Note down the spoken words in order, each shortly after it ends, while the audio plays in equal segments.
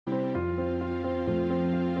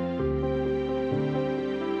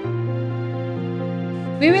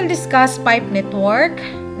We will discuss pipe network.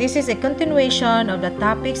 This is a continuation of the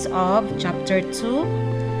topics of Chapter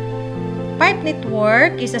 2. Pipe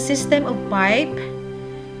network is a system of pipe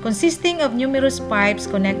consisting of numerous pipes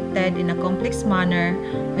connected in a complex manner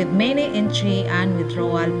with many entry and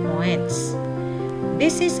withdrawal points.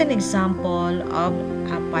 This is an example of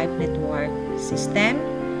a pipe network system.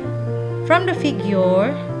 From the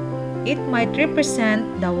figure, it might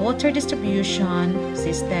represent the water distribution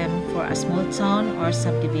system for a small town or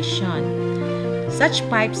subdivision. Such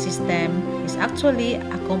pipe system is actually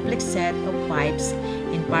a complex set of pipes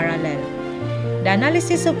in parallel. The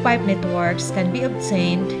analysis of pipe networks can be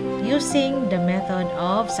obtained using the method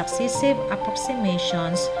of successive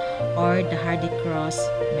approximations or the Hardy-Cross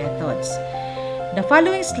methods. The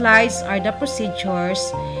following slides are the procedures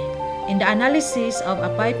in the analysis of a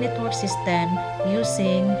pipe network system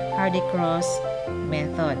using Hardy-Cross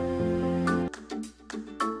method.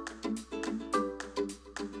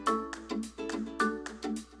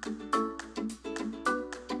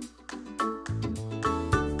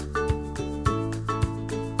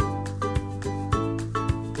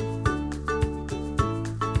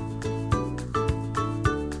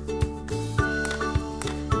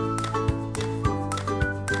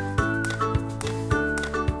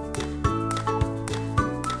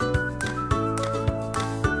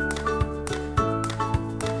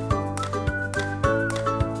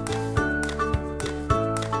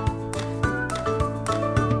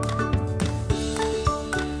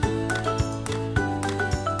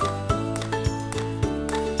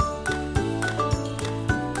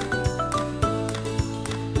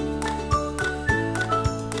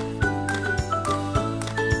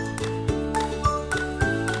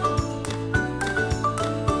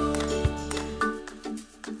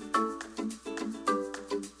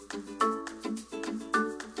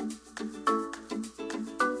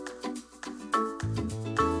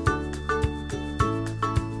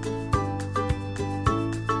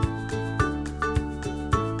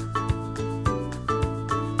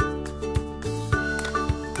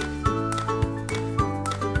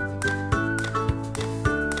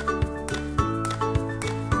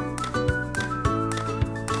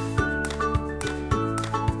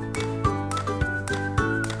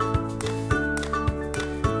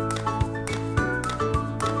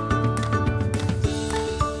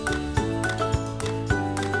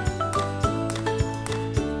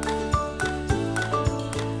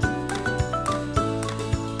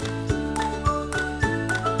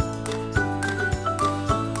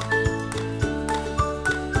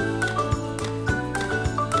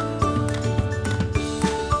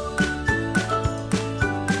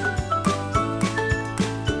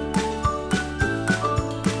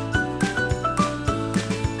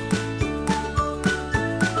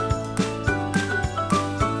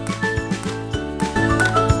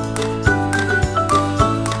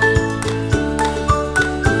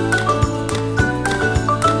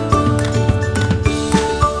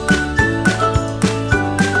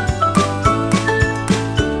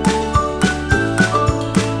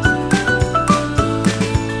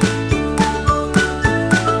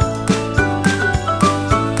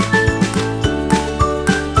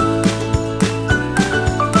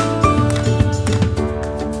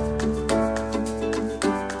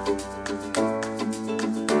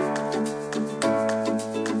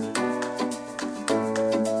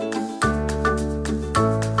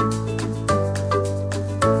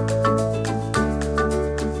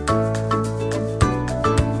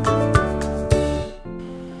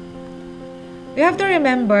 We have to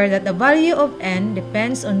remember that the value of N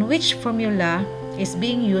depends on which formula is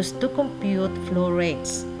being used to compute flow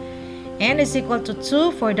rates. N is equal to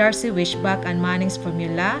 2 for Darcy-Weisbach and Manning's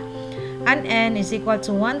formula, and N is equal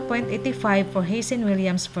to 1.85 for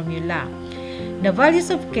Hazen-Williams formula. The values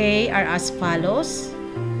of K are as follows.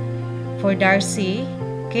 For Darcy,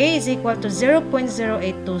 K is equal to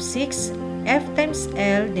 0.0826 F times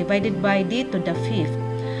L divided by D to the fifth.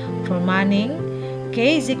 For Manning,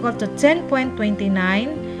 K is equal to 10.29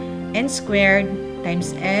 N squared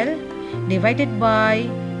times L divided by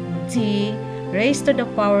D raised to the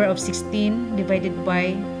power of 16 divided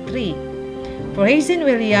by 3. For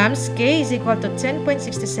Hazen-Williams, K is equal to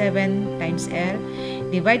 10.67 times L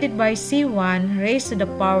divided by C1 raised to the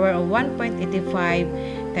power of 1.85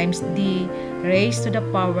 times D raised to the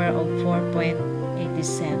power of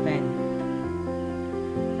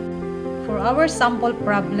 4.87. For our sample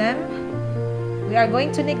problem, we are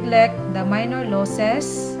going to neglect the minor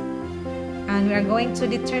losses and we are going to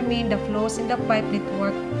determine the flows in the pipe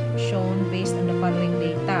network shown based on the following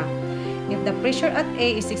data. If the pressure at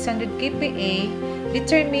A is 600 kPa,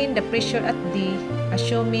 determine the pressure at D,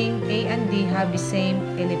 assuming A and D have the same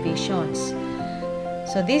elevations.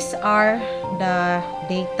 So these are the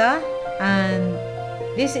data, and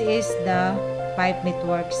this is the pipe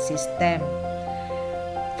network system.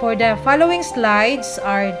 For the following slides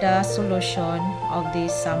are the solution of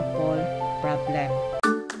this sample problem.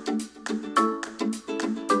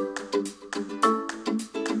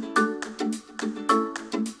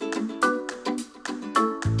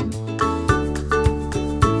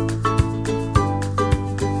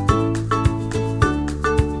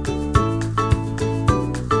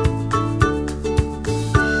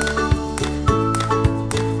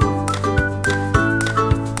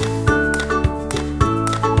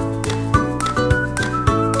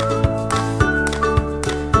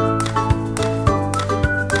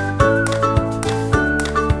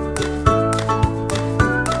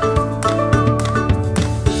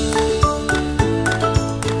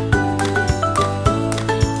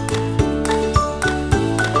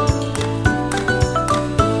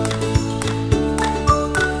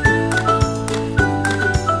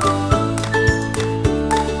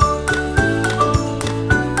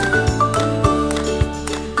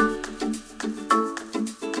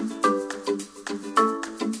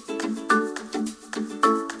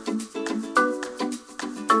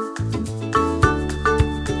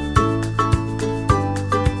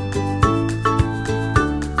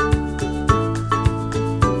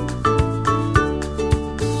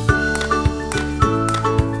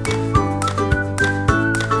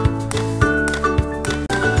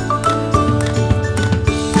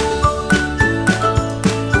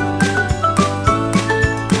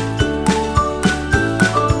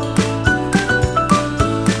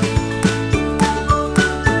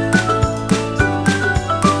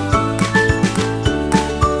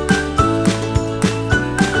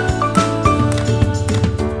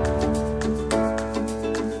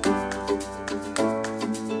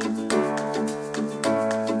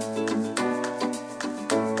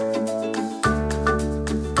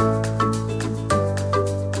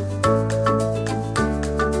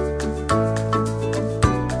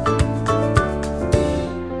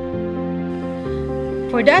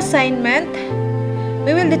 For the assignment,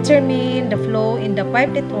 we will determine the flow in the pipe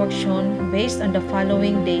network shown based on the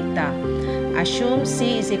following data. Assume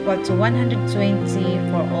C is equal to 120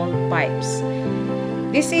 for all pipes.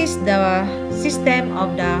 This is the system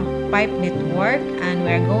of the pipe network, and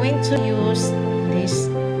we are going to use this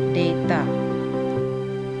data.